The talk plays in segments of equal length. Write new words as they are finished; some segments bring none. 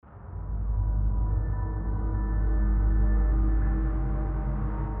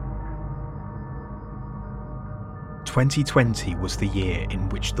2020 was the year in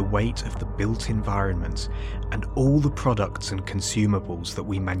which the weight of the built environment and all the products and consumables that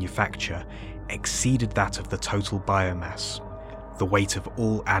we manufacture exceeded that of the total biomass, the weight of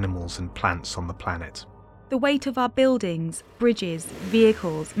all animals and plants on the planet. The weight of our buildings, bridges,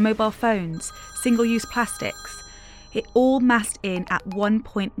 vehicles, mobile phones, single-use plastics, it all massed in at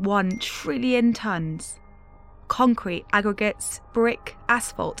 1.1 trillion tonnes. Concrete, aggregates, brick,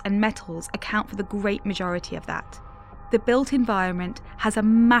 asphalt and metals account for the great majority of that. The built environment has a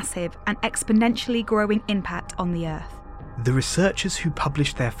massive and exponentially growing impact on the Earth. The researchers who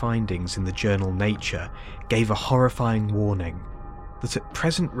published their findings in the journal Nature gave a horrifying warning that at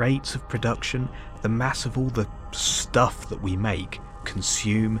present rates of production, the mass of all the stuff that we make,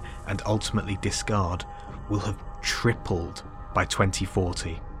 consume and ultimately discard will have tripled by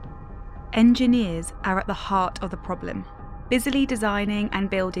 2040. Engineers are at the heart of the problem, busily designing and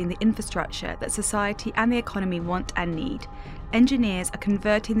building the infrastructure that society and the economy want and need. Engineers are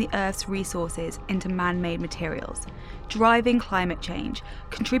converting the Earth's resources into man-made materials, driving climate change,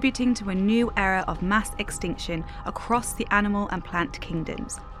 contributing to a new era of mass extinction across the animal and plant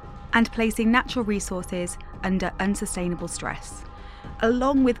kingdoms, and placing natural resources under unsustainable stress.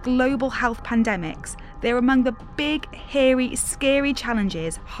 Along with global health pandemics, they're among the big, hairy, scary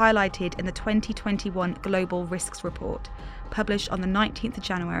challenges highlighted in the 2021 Global Risks Report, published on the 19th of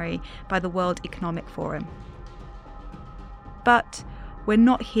January by the World Economic Forum. But we're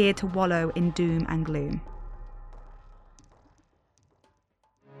not here to wallow in doom and gloom.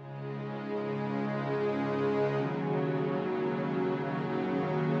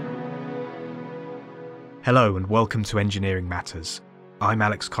 Hello and welcome to Engineering Matters. I'm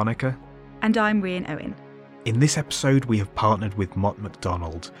Alex Conacher. And I'm Rhian Owen. In this episode, we have partnered with Mott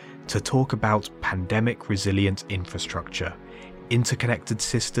MacDonald to talk about pandemic-resilient infrastructure, interconnected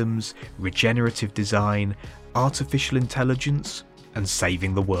systems, regenerative design, artificial intelligence, and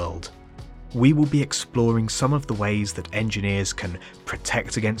saving the world. We will be exploring some of the ways that engineers can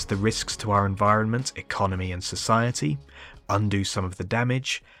protect against the risks to our environment, economy, and society, undo some of the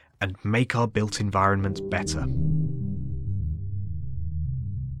damage, and make our built environment better.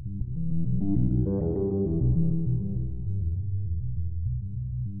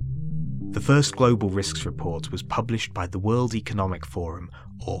 The first Global Risks Report was published by the World Economic Forum,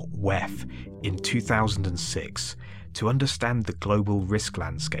 or WEF, in 2006 to understand the global risk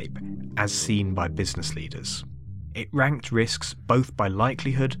landscape as seen by business leaders. It ranked risks both by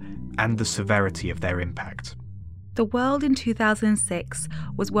likelihood and the severity of their impact. The world in 2006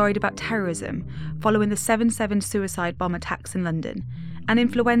 was worried about terrorism following the 7/7 suicide bomb attacks in London, and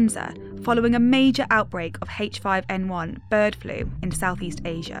influenza following a major outbreak of H5N1 bird flu in Southeast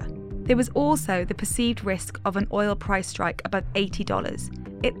Asia. There was also the perceived risk of an oil price strike above $80.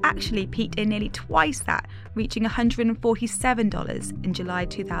 It actually peaked in nearly twice that, reaching $147 in July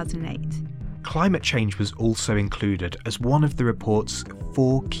 2008. Climate change was also included as one of the report's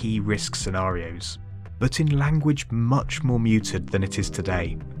 4 key risk scenarios, but in language much more muted than it is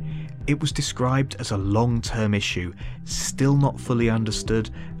today. It was described as a long-term issue, still not fully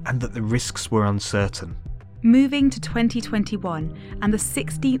understood, and that the risks were uncertain. Moving to 2021 and the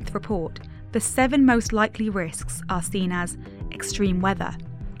 16th report, the 7 most likely risks are seen as extreme weather,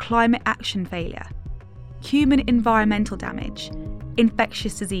 climate action failure, human environmental damage,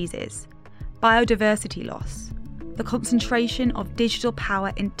 infectious diseases, biodiversity loss, the concentration of digital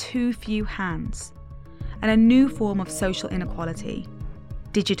power in too few hands, and a new form of social inequality,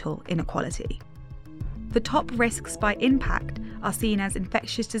 digital inequality. The top risks by impact are seen as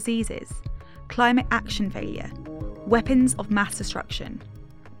infectious diseases, climate action failure, weapons of mass destruction,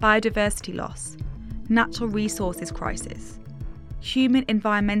 biodiversity loss, natural resources crisis, human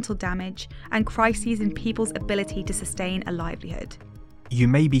environmental damage, and crises in people's ability to sustain a livelihood. You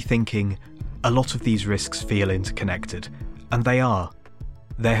may be thinking, a lot of these risks feel interconnected, and they are.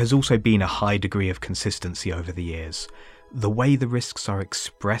 There has also been a high degree of consistency over the years. The way the risks are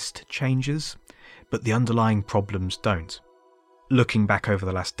expressed changes, but the underlying problems don't. Looking back over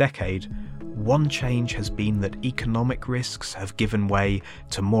the last decade, one change has been that economic risks have given way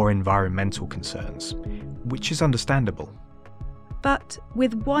to more environmental concerns, which is understandable. But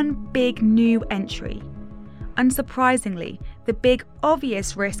with one big new entry. Unsurprisingly, the big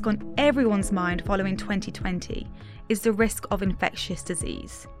obvious risk on everyone's mind following 2020 is the risk of infectious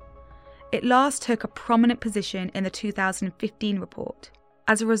disease. It last took a prominent position in the 2015 report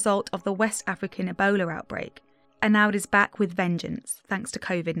as a result of the West African Ebola outbreak, and now it is back with vengeance thanks to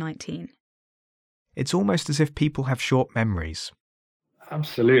COVID-19. It's almost as if people have short memories.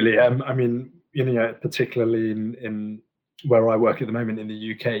 Absolutely. Particularly in where I work at the moment in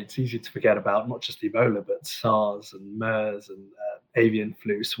the UK, it's easy to forget about not just Ebola, but SARS and MERS and avian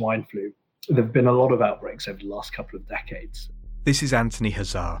flu, swine flu. There have been a lot of outbreaks over the last couple of decades. This is Anthony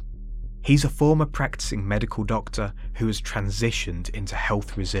Hazar. He's a former practicing medical doctor who has transitioned into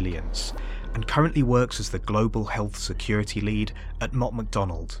health resilience and currently works as the Global Health Security Lead at Mott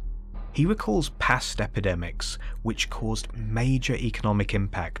MacDonald. He recalls past epidemics which caused major economic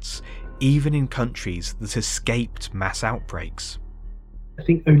impacts, even in countries that escaped mass outbreaks. I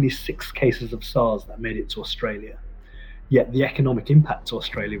think only 6 cases of SARS that made it to Australia. Yet the economic impact to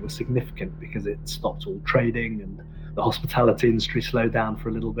Australia was significant because it stopped all trading and the hospitality industry slowed down for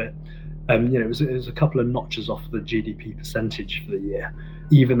a little bit. It was a couple of notches off the GDP percentage for the year,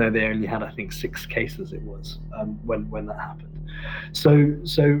 even though they only had, I think, 6 cases it was when that happened.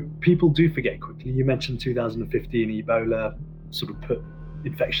 So people do forget quickly. You mentioned 2015 Ebola sort of put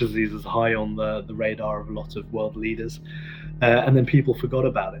infectious diseases high on the radar of a lot of world leaders, and then people forgot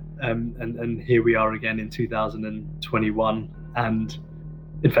about it. And here we are again in 2021, and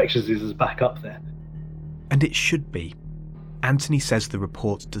infectious diseases back up there. And it should be. Anthony says the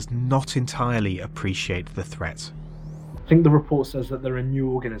report does not entirely appreciate the threat. I think the report says that there are new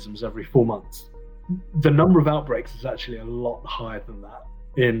organisms every 4 months. The number of outbreaks is actually a lot higher than that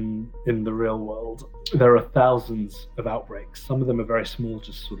in the real world. There are thousands of outbreaks. Some of them are very small,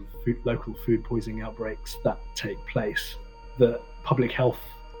 just sort of local food poisoning outbreaks that take place that public health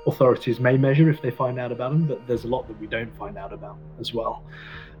authorities may measure if they find out about them, but there's a lot that we don't find out about as well.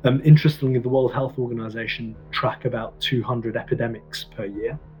 Interestingly, the World Health Organization track about 200 epidemics per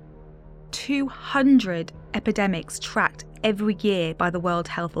year. 200 epidemics tracked every year by the World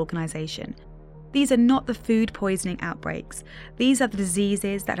Health Organization. These are not the food poisoning outbreaks. These are the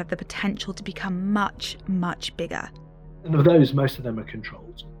diseases that have the potential to become much, much bigger. And of those, most of them are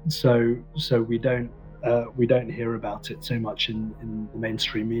controlled. So we don't hear about it so much in the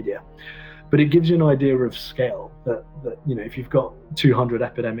mainstream media. But it gives you an idea of scale that if you've got 200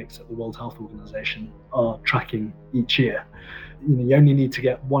 epidemics that the World Health Organization are tracking each year, you only need to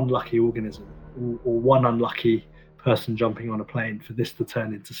get one lucky organism or one unlucky person jumping on a plane for this to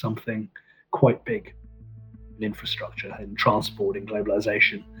turn into something quite big in infrastructure, in transport, in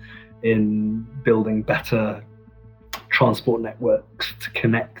globalization, in building better transport networks to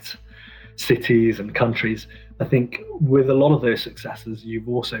connect cities and countries. I think with a lot of those successes, you've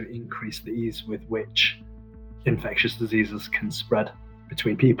also increased the ease with which infectious diseases can spread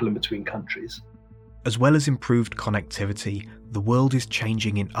between people and between countries. As well as improved connectivity, the world is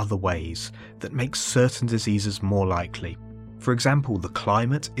changing in other ways that make certain diseases more likely. For example, the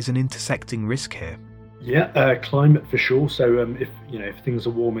climate is an intersecting risk here. Yeah, climate for sure. So if things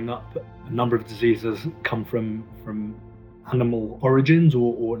are warming up, a number of diseases come from animal origins,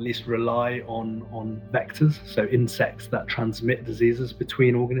 or at least rely on vectors, so insects that transmit diseases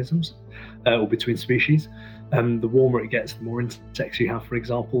between organisms or between species. The warmer it gets, the more insects you have, for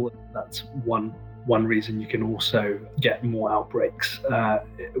example. That's one reason you can also get more outbreaks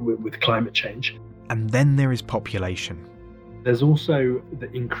with climate change. And then there is population. There's also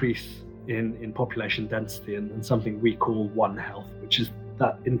the increase in population density and something we call One Health, which is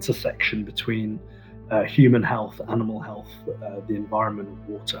that intersection between human health, animal health, the environment,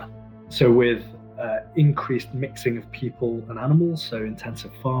 water. So with increased mixing of people and animals, so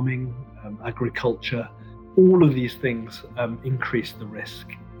intensive farming, agriculture, all of these things increase the risk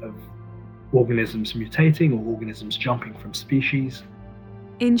of organisms mutating or organisms jumping from species.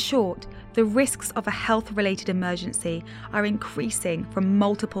 In short, the risks of a health-related emergency are increasing from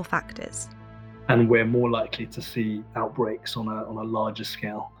multiple factors. And we're more likely to see outbreaks on a larger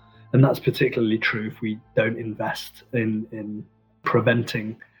scale. And that's particularly true if we don't invest in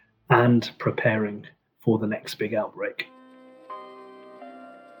preventing and preparing for the next big outbreak.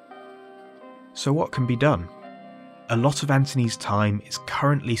 So what can be done? A lot of Anthony's time is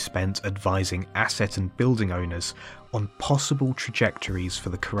currently spent advising asset and building owners on possible trajectories for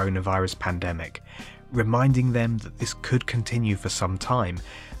the coronavirus pandemic, reminding them that this could continue for some time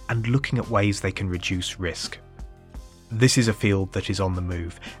and looking at ways they can reduce risk. This is a field that is on the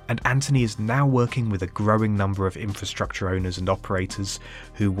move, and Anthony is now working with a growing number of infrastructure owners and operators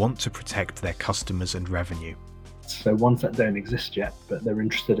who want to protect their customers and revenue. So ones that don't exist yet, but they're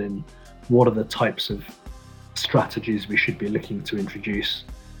interested in what are the types of strategies we should be looking to introduce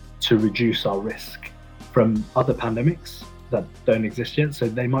to reduce our risk from other pandemics that don't exist yet. So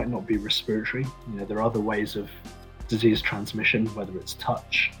they might not be respiratory. There are other ways of disease transmission, whether it's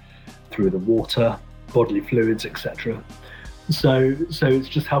touch, through the water, bodily fluids, etc. So it's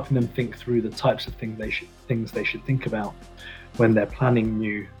just helping them think through the types of things they should think about when they're planning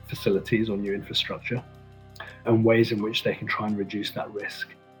new facilities or new infrastructure. and ways in which they can try and reduce that risk.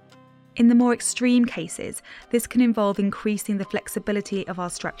 In the more extreme cases, this can involve increasing the flexibility of our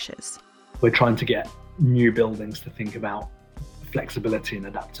structures. We're trying to get new buildings to think about flexibility and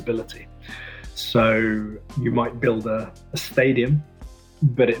adaptability. So you might build a stadium,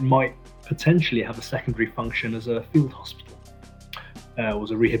 but it might potentially have a secondary function as a field hospital, or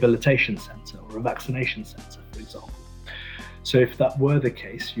as a rehabilitation centre or a vaccination centre, for example. So if that were the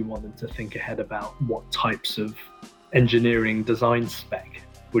case, you want them to think ahead about what types of engineering design spec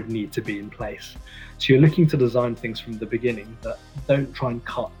would need to be in place. So you're looking to design things from the beginning that don't try and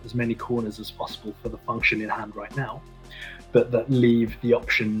cut as many corners as possible for the function in hand right now, but that leave the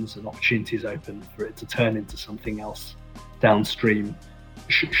options and opportunities open for it to turn into something else downstream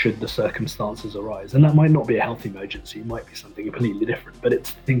should the circumstances arise. And that might not be a health emergency, it might be something completely different, but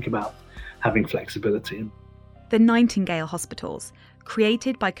it's to think about having flexibility. The Nightingale Hospitals,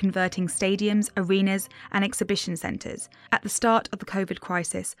 created by converting stadiums, arenas and exhibition centres at the start of the COVID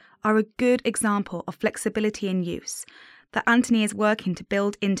crisis, are a good example of flexibility in use that Anthony is working to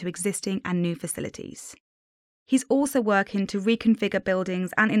build into existing and new facilities. He's also working to reconfigure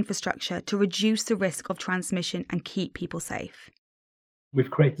buildings and infrastructure to reduce the risk of transmission and keep people safe. We've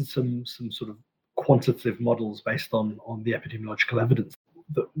created some sort of quantitative models based on the epidemiological evidence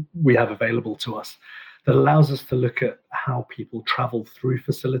that we have available to us that allows us to look at how people travel through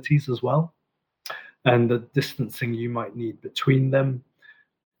facilities as well, and the distancing you might need between them.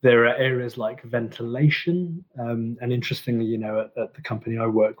 There are areas like ventilation, and interestingly, at the company I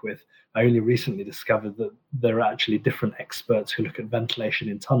work with, I only recently discovered that there are actually different experts who look at ventilation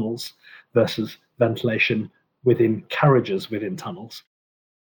in tunnels versus ventilation within carriages within tunnels.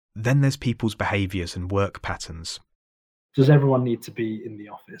 Then there's people's behaviours and work patterns. Does everyone need to be in the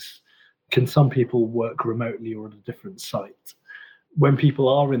office? Can some people work remotely or at a different site? When people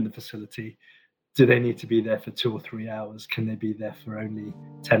are in the facility, do they need to be there for 2 or 3 hours? Can they be there for only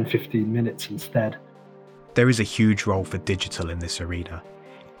 10, 15 minutes instead? There is a huge role for digital in this arena,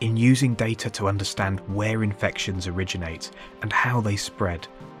 in using data to understand where infections originate and how they spread,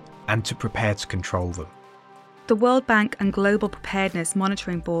 and to prepare to control them. The World Bank and Global Preparedness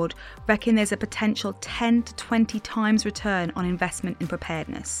Monitoring Board reckon there's a potential 10 to 20 times return on investment in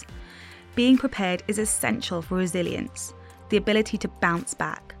preparedness. Being prepared is essential for resilience, the ability to bounce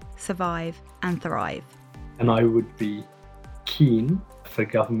back, survive and thrive. And I would be keen for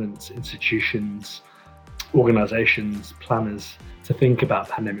governments, institutions, organisations, planners to think about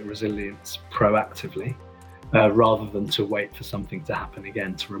pandemic resilience proactively, rather than to wait for something to happen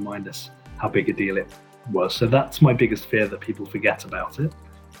again to remind us how big a deal it was. So that's my biggest fear, that people forget about it.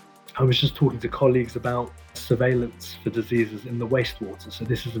 I was just talking to colleagues about surveillance for diseases in the wastewater. So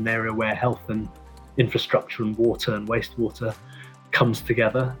this is an area where health and infrastructure and water and wastewater comes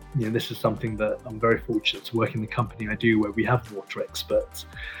together. This is something that I'm very fortunate to work in the company I do, where we have water experts.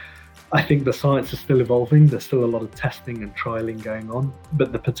 I think the science is still evolving. There's still a lot of testing and trialing going on,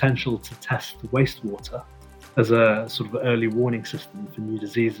 but the potential to test wastewater as a sort of early warning system for new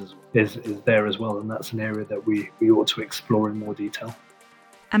diseases is there as well. And that's an area that we ought to explore in more detail.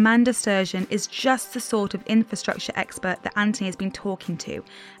 Amanda Sturgeon is just the sort of infrastructure expert that Anthony has been talking to,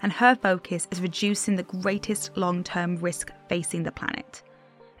 and her focus is reducing the greatest long-term risk facing the planet: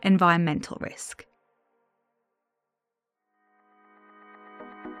 environmental risk.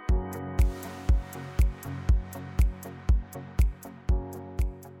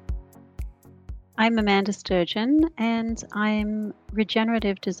 I'm Amanda Sturgeon, and I'm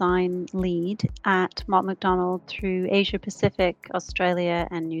regenerative design lead at Mott MacDonald through Asia Pacific, Australia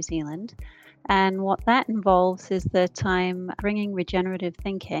and New Zealand. And what that involves is that I'm bringing regenerative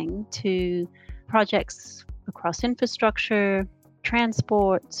thinking to projects across infrastructure,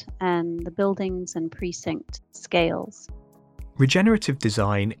 transport, and the buildings and precinct scales. Regenerative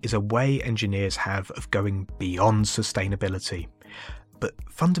design is a way engineers have of going beyond sustainability, but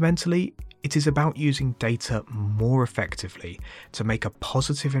fundamentally, it is about using data more effectively to make a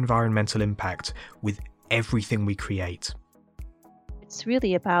positive environmental impact with everything we create. It's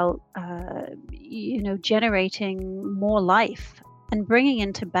really about, generating more life and bringing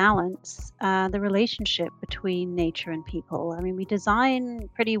into balance the relationship between nature and people. I mean, we design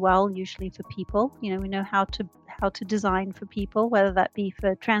pretty well usually for people. We know how to design for people, whether that be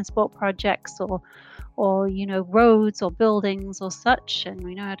for transport projects or roads or buildings or such, and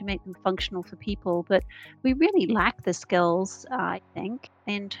we know how to make them functional for people. But we really lack the skills, I think,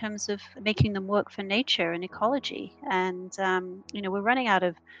 in terms of making them work for nature and ecology. And we're running out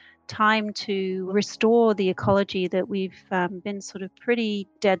of time to restore the ecology that we've been sort of pretty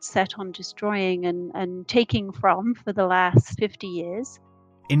dead set on destroying and taking from for the last 50 years.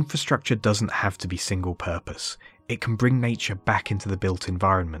 Infrastructure doesn't have to be single purpose. It can bring nature back into the built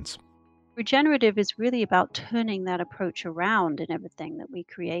environment. Regenerative is really about turning that approach around in everything that we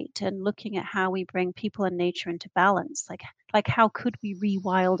create and looking at how we bring people and nature into balance. Like how could we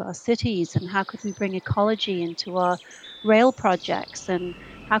rewild our cities, and how could we bring ecology into our rail projects, and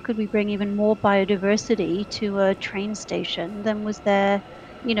how could we bring even more biodiversity to a train station than was there,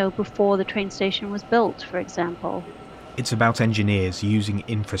 before the train station was built, for example. It's about engineers using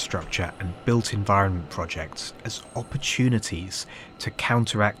infrastructure and built environment projects as opportunities to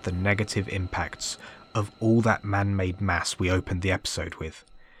counteract the negative impacts of all that man-made mass we opened the episode with.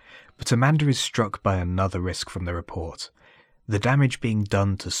 But Amanda is struck by another risk from the report: the damage being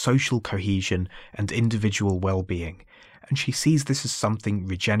done to social cohesion and individual well-being, and she sees this as something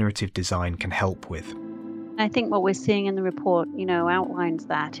regenerative design can help with. I think what we're seeing in the report, outlines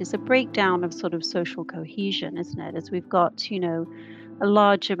that is a breakdown of sort of social cohesion, isn't it? As we've got, a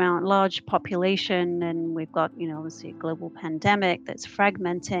large population, and we've got, obviously a global pandemic that's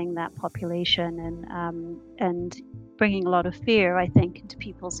fragmenting that population and bringing a lot of fear, I think, into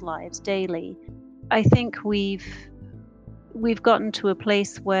people's lives daily. I think we've gotten to a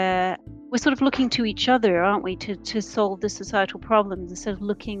place where we're sort of looking to each other, aren't we, to solve the societal problems, instead of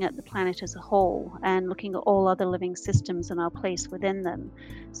looking at the planet as a whole and looking at all other living systems and our place within them.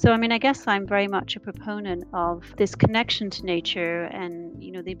 So, I guess I'm very much a proponent of this connection to nature and,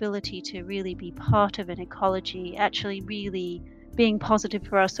 the ability to really be part of an ecology, actually really being positive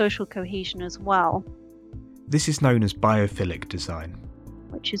for our social cohesion as well. This is known as biophilic design,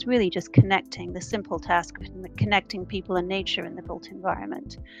 which is really just connecting, the simple task of connecting people and nature in the built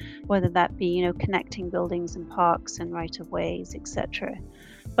environment, whether that be, connecting buildings and parks and right-of-ways, etc.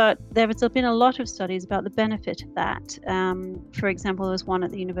 But there has been a lot of studies about the benefit of that. For example, there was one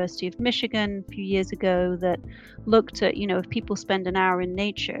at the University of Michigan a few years ago that looked at, if people spend an hour in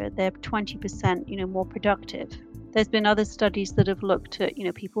nature, they're 20%, more productive. There's been other studies that have looked at,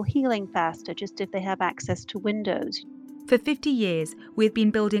 people healing faster just if they have access to windows. For 50 years, we've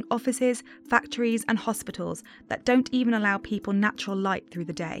been building offices, factories and hospitals that don't even allow people natural light through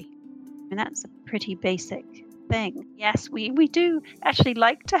the day. And that's a pretty basic thing. Yes, we do actually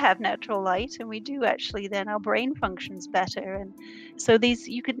like to have natural light, and we do actually, then our brain functions better. And so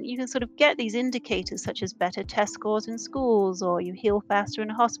you can sort of get these indicators such as better test scores in schools, or you heal faster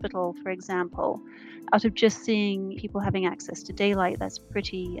in a hospital, for example, out of just seeing people having access to daylight. That's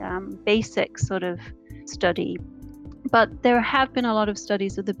pretty basic sort of study. But there have been a lot of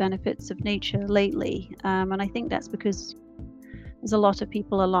studies of the benefits of nature lately, and I think that's because there's a lot of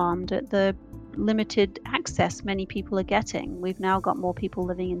people alarmed at the limited access many people are getting. We've now got more people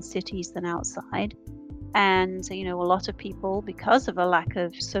living in cities than outside, and a lot of people, because of a lack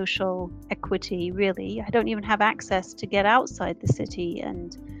of social equity, really, I don't even have access to get outside the city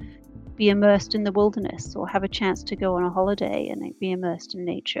and be immersed in the wilderness, or have a chance to go on a holiday and be immersed in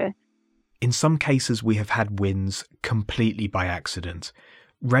nature. In some cases, we have had wins completely by accident.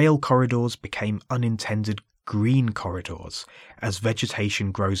 Rail corridors became unintended green corridors as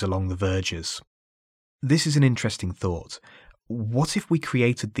vegetation grows along the verges. This is an interesting thought. What if we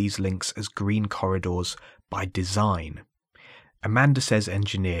created these links as green corridors by design? Amanda says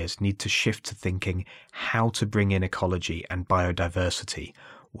engineers need to shift to thinking how to bring in ecology and biodiversity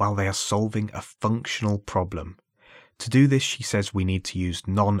while they are solving a functional problem. To do this, she says we need to use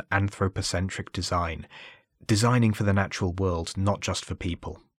non-anthropocentric design, designing for the natural world, not just for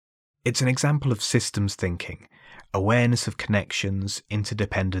people. It's an example of systems thinking, awareness of connections,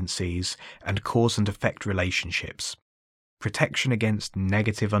 interdependencies, and cause and effect relationships, protection against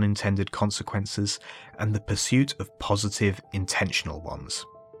negative unintended consequences, and the pursuit of positive, intentional ones.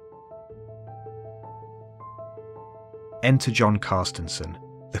 Enter John Carstensen,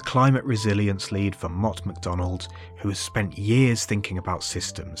 the climate resilience lead for Mott MacDonald, who has spent years thinking about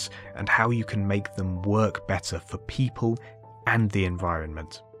systems and how you can make them work better for people and the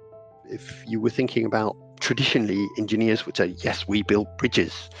environment. If you were thinking about traditionally, engineers would say, yes, we build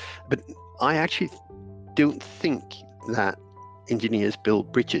bridges. But I actually don't think that engineers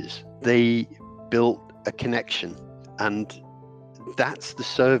build bridges. They build a connection, and that's the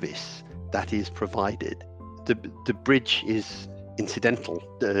service that is provided. The bridge is incidental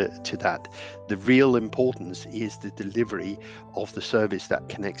to that. The real importance is the delivery of the service that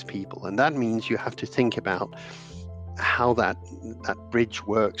connects people, and that means you have to think about how that bridge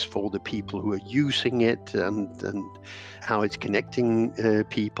works for the people who are using it, and how it's connecting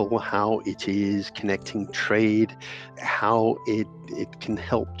people, how it is connecting trade, how it can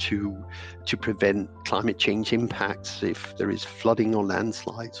help to prevent climate change impacts if there is flooding or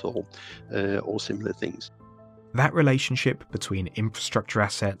landslides or similar things. That relationship between infrastructure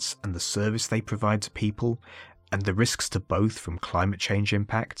assets and the service they provide to people, and the risks to both from climate change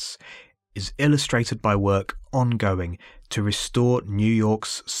impacts, is illustrated by work ongoing to restore New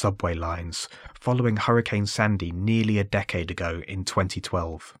York's subway lines following Hurricane Sandy nearly a decade ago in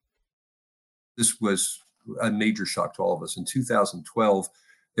 2012. This was a major shock to all of us. In 2012,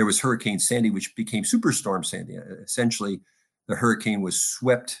 there was Hurricane Sandy, which became Superstorm Sandy. Essentially, the hurricane was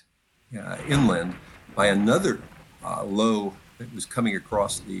swept inland by another low that was coming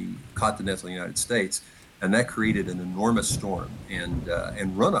across the continental United States, and that created an enormous storm and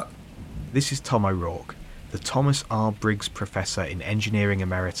run-up. This is Tom O'Rourke, the Thomas R. Briggs Professor in Engineering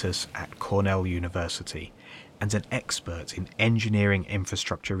Emeritus at Cornell University, and an expert in engineering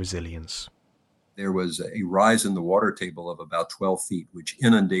infrastructure resilience. There was a rise in the water table of about 12 feet, which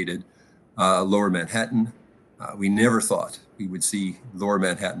inundated lower Manhattan. We never thought we would see lower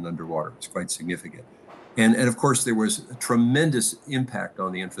Manhattan underwater. It's quite significant. And of course, there was a tremendous impact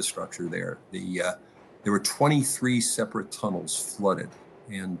on the infrastructure there. There were 23 separate tunnels flooded.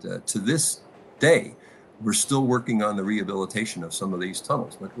 And to this day, we're still working on the rehabilitation of some of these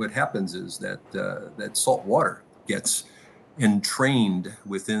tunnels. But what happens is that salt water gets entrained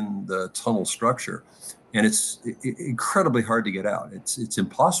within the tunnel structure, and it's incredibly hard to get out. It's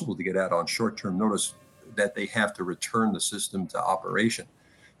impossible to get out on short-term notice that they have to return the system to operation.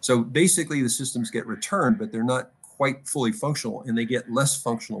 So basically the systems get returned, but they're not quite fully functional, and they get less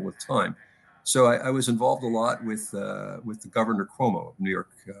functional with time. So I was involved a lot with the Governor Cuomo of New York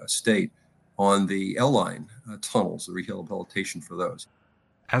State on the L-line tunnels, the rehabilitation for those.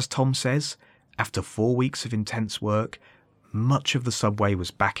 As Tom says, after 4 weeks of intense work, much of the subway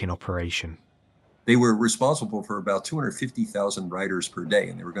was back in operation. They were responsible for about 250,000 riders per day,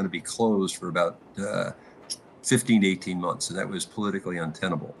 and they were going to be closed for about 15 to 18 months, and that was politically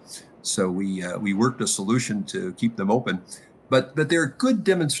untenable. So we worked a solution to keep them open. But they're a good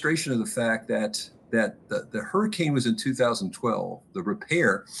demonstration of the fact that the hurricane was in 2012, the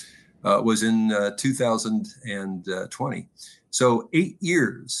repair was in 2020. So 8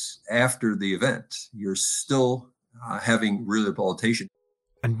 years after the event, you're still having rehabilitation.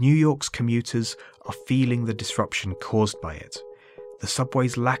 And New York's commuters are feeling the disruption caused by it. The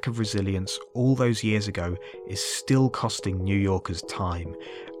subway's lack of resilience all those years ago is still costing New Yorkers time,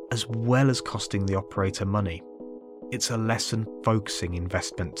 as well as costing the operator money. It's a lesson focusing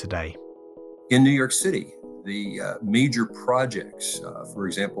investment today. In New York City, the major projects, for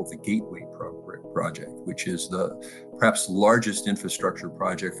example, the Gateway project, which is the perhaps largest infrastructure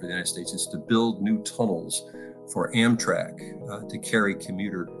project for the United States, is to build new tunnels for Amtrak to carry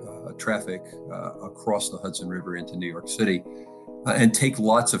commuter traffic across the Hudson River into New York City and take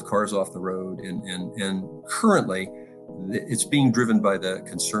lots of cars off the road. And currently, it's being driven by the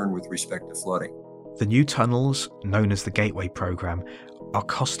concern with respect to flooding. The new tunnels, known as the Gateway Program, are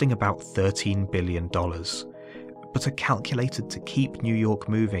costing about $13 billion, but are calculated to keep New York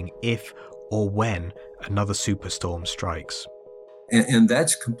moving if or when another superstorm strikes. And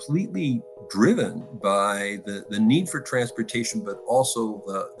that's completely driven by the need for transportation, but also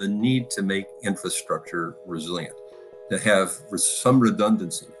the need to make infrastructure resilient, to have some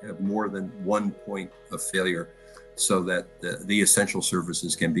redundancy, have more than one point of failure so that the essential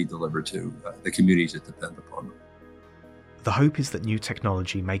services can be delivered to the communities that depend upon them. The hope is that new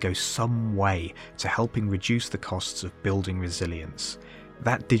technology may go some way to helping reduce the costs of building resilience,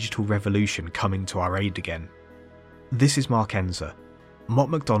 that digital revolution coming to our aid again. This is Mark Enzer, Mott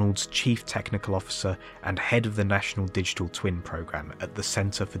MacDonald's Chief Technical Officer and Head of the National Digital Twin Programme at the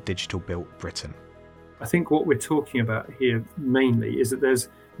Centre for Digital Built Britain. I think what we're talking about here mainly is that there's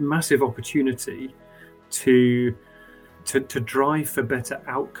massive opportunity to drive for better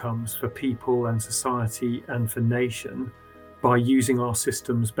outcomes for people and society and for nation by using our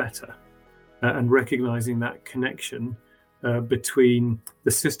systems better and recognizing that connection between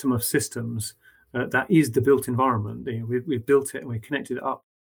the system of systems that is the built environment. We've built it and we've connected it up,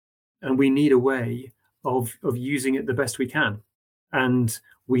 and we need a way of using it the best we can. And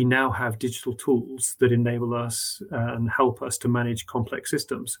we now have digital tools that enable us and help us to manage complex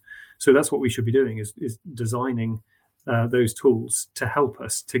systems. So that's what we should be doing, is designing those tools to help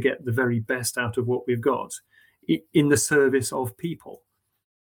us to get the very best out of what we've got in the service of people.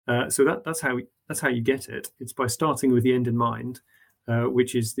 So that's how you get it. It's by starting with the end in mind,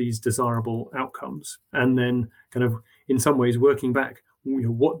 which is these desirable outcomes, and then kind of in some ways working back.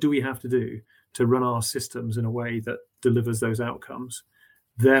 What do we have to do to run our systems in a way that delivers those outcomes?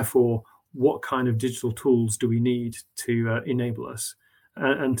 Therefore, what kind of digital tools do we need to enable us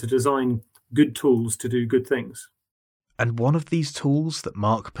and to design good tools to do good things? And one of these tools that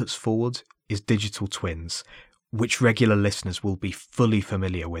Mark puts forward is digital twins, which regular listeners will be fully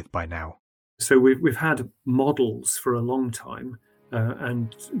familiar with by now. So we've had models for a long time,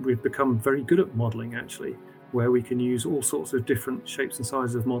 and we've become very good at modelling, actually, where we can use all sorts of different shapes and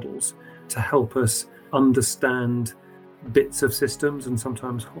sizes of models to help us understand bits of systems and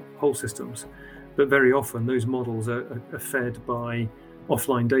sometimes whole systems. But very often those models are fed by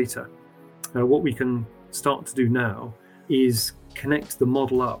offline data. What we can start to do now is connect the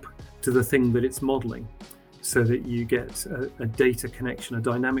model up to the thing that it's modelling, so that you get a data connection, a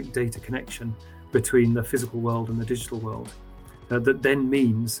dynamic data connection between the physical world and the digital world. That then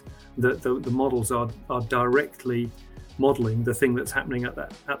means that the models are directly modelling the thing that's happening at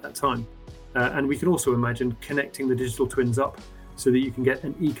that time. And we can also imagine connecting the digital twins up so that you can get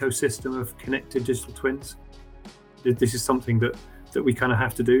an ecosystem of connected digital twins. This is something that we kind of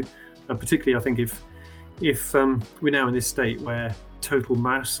have to do, particularly I think if we're now in this state where total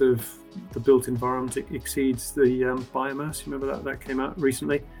mass of the built environment exceeds the biomass. You remember that came out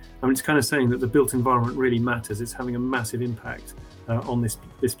recently? I mean, it's kind of saying that the built environment really matters. It's having a massive impact on this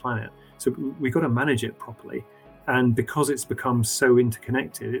planet. So we've got to manage it properly. And because it's become so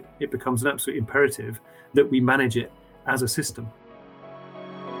interconnected, it becomes an absolute imperative that we manage it as a system.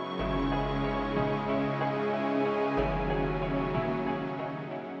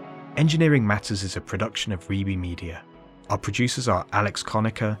 Engineering Matters is a production of Reby Media. Our producers are Alex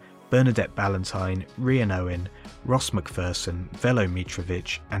Conacher, Bernadette Ballantyne, Rhian Owen, Ross McPherson, Velo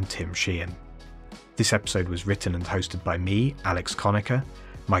Mitrovic and Tim Sheehan. This episode was written and hosted by me, Alex Conacher.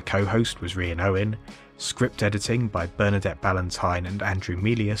 My co-host was Rhian Owen. Script editing by Bernadette Ballantyne and Andrew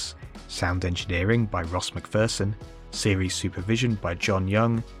Melius. Sound engineering by Ross McPherson. Series supervision by John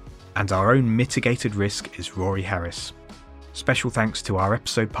Young. And our own mitigated risk is Rory Harris. Special thanks to our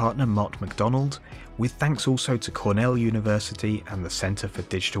episode partner Mott MacDonald, with thanks also to Cornell University and the Centre for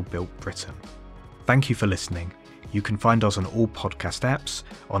Digital Built Britain. Thank you for listening. You can find us on all podcast apps,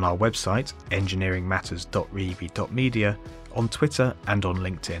 on our website engineeringmatters.reby.media, on Twitter and on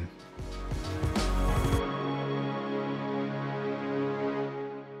LinkedIn.